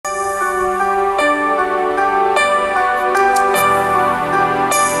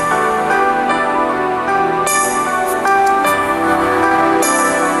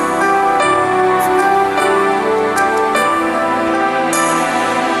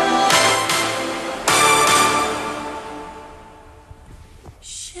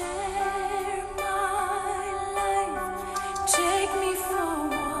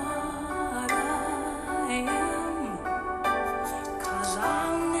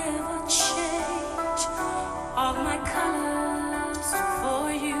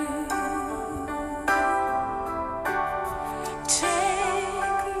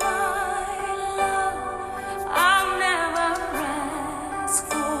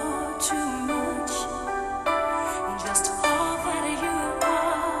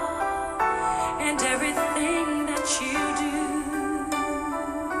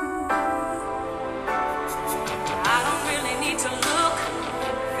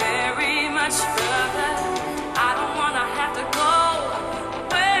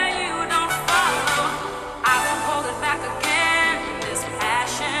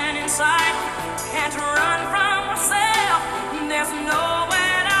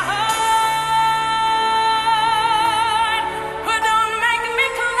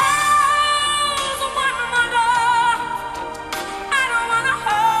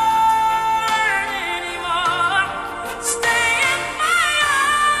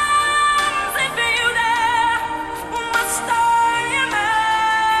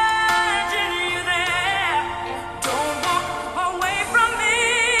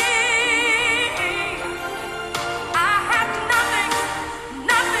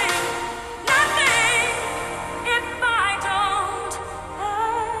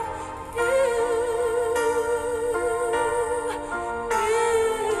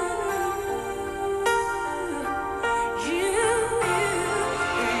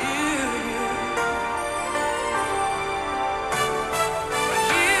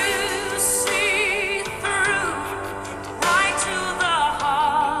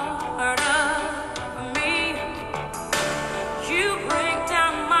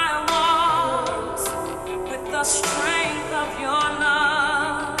the strength of your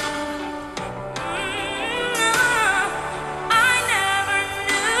love. I never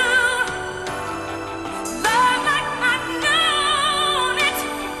knew love like I've known it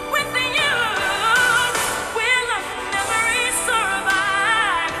with you. Will a memory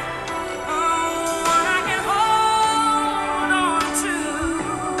survive? One I can hold on to.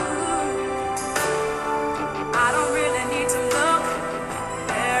 I don't really need to look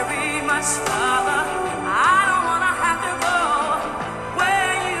very much further. I don't wanna have to go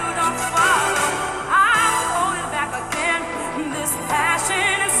where you don't follow. I'll hold it back again. This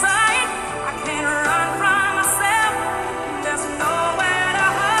passion inside, I can't run from myself. There's nowhere to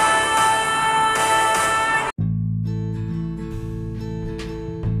hide.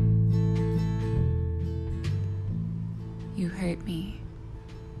 You hurt me,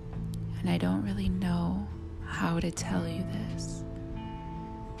 and I don't really know how to tell you this,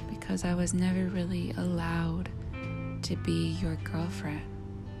 because I was never really allowed to be your girlfriend.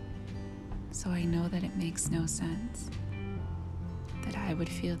 So I know that it makes no sense that I would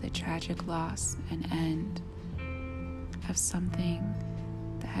feel the tragic loss and end of something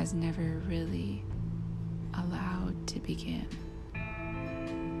that has never really allowed to begin.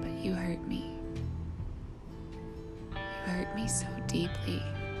 But you hurt me. You hurt me so deeply.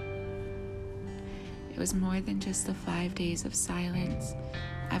 It was more than just the 5 days of silence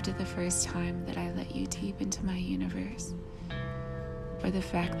after the first time that I let you deep into my universe, or the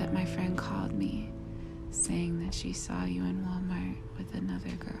fact that my friend called me saying that she saw you in Walmart with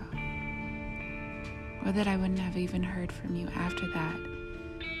another girl, or that I wouldn't have even heard from you after that,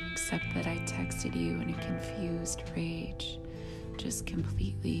 except that I texted you in a confused rage, just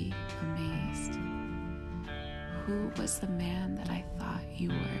completely amazed. Who was the man that I thought you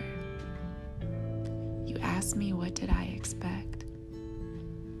were? You asked me, what did I expect?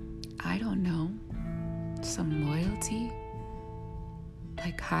 I don't know. Some loyalty?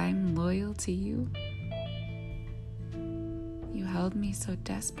 Like I'm loyal to you? You held me so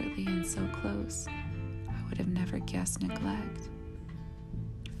desperately and so close. I would have never guessed neglect.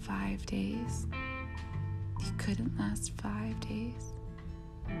 5 days? You couldn't last 5 days?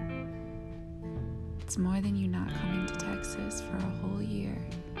 It's more than you not coming to Texas for a whole year,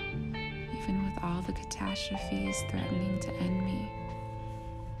 even with all the catastrophes threatening to end me.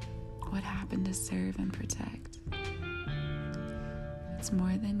 What happened to serve and protect? It's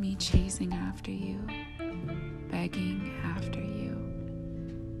more than me chasing after you, begging after you,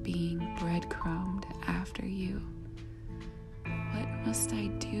 being breadcrumbed after you. What must I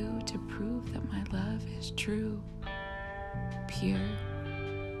do to prove that my love is true, pure?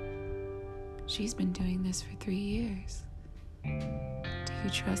 She's been doing this for 3 years. Do you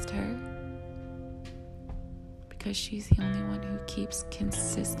trust her? Because she's the only one who keeps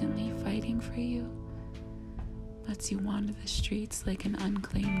consistently fighting for you, lets you wander the streets like an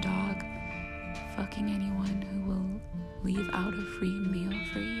unclaimed dog, fucking anyone who will leave out a free meal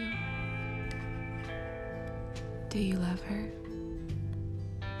for you. Do you love her?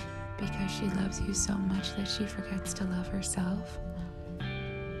 Because she loves you so much that she forgets to love herself,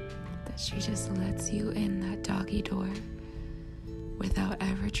 that she just lets you in that doggy door without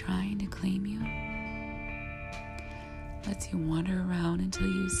ever trying to claim you. Lets you wander around until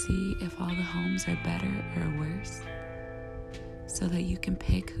you see if all the homes are better or worse, so that you can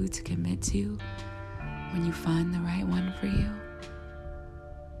pick who to commit to when you find the right one for you.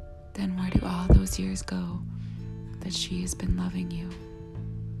 Then where do all those years go that she has been loving you?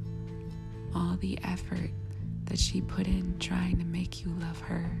 All the effort that she put in trying to make you love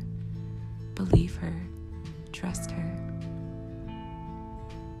her, believe her, trust her.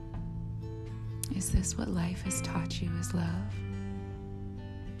 Is this what life has taught you is love?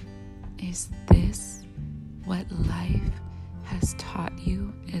 Is this what life has taught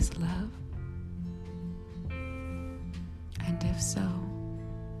you is love? And if so,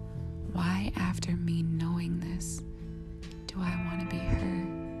 why, after me knowing this, do I want to be her?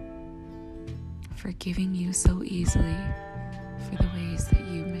 Forgiving you so easily for the ways that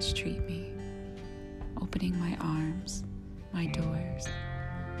you mistreat me, opening my arms, my doors,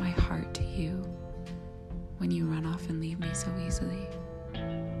 my heart to you when you run off and leave me so easily.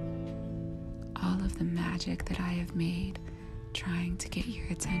 All of the magic that I have made trying to get your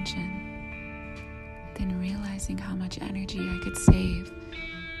attention, then realizing how much energy I could save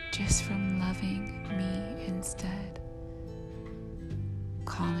just from loving me instead,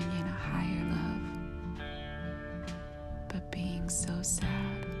 calling in a higher love, but being so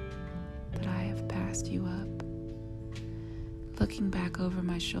sad that I have passed you up, looking back over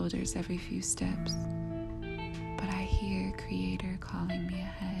my shoulders every few steps, but I hear Creator calling me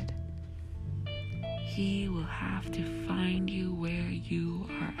ahead. He will have to find you where you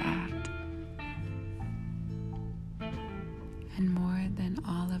are at. And more than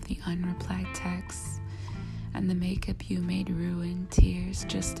all of the unreplied texts and the makeup you made ruin, tears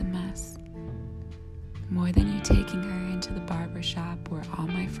just a mess. More than you taking her into the barber shop where all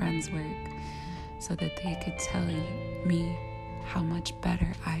my friends work so that they could tell me how much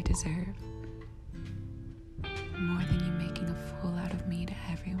better I deserve. More than you making a fool out of me to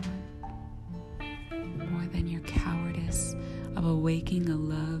everyone. More than your cowardice of awaking a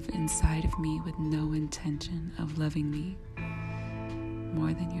love inside of me with no intention of loving me.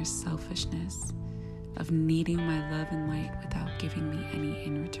 More than your selfishness of needing my love and light without giving me any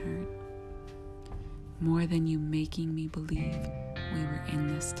in return. More than you making me believe we were in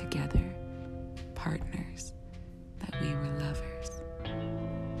this together, partners, that we were lovers.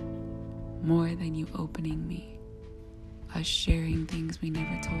 More than you opening me, us sharing things we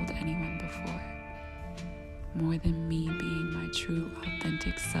never told anyone before. More than me being my true,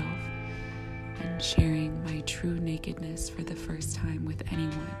 authentic self and sharing my true nakedness for the first time with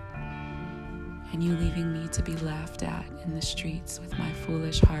anyone. And you leaving me to be laughed at in the streets with my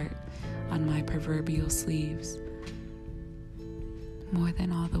foolish heart on my proverbial sleeves. More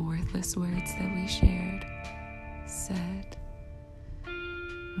than all the worthless words that we shared, said.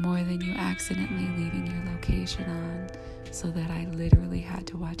 More than you accidentally leaving your location on so that I literally had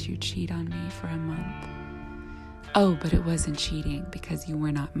to watch you cheat on me for a month. Oh, but it wasn't cheating because you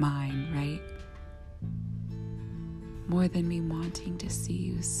were not mine, right? More than me wanting to see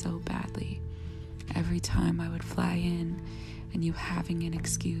you so badly every time I would fly in and you having an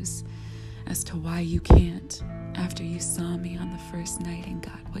excuse as to why you can't after you saw me on the first night and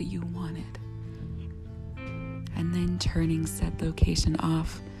got what you wanted. And then turning said location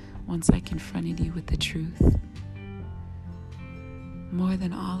off once I confronted you with the truth. More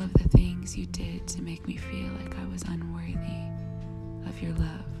than all of the things you did to make me feel like I was unworthy of your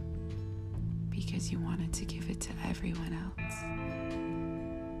love because you wanted to give it to everyone else,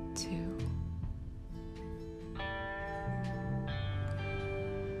 too.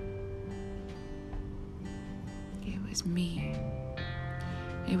 It was me.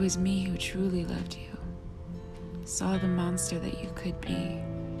 It was me who truly loved you, saw the monster that you could be,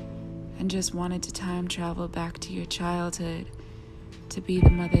 and just wanted to time travel back to your childhood to be the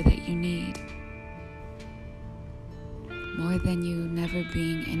mother that you need. More than you never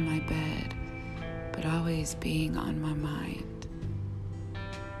being in my bed, but always being on my mind.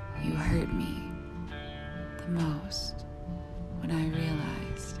 You hurt me the most when I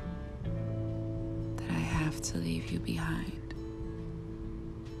realized that I have to leave you behind.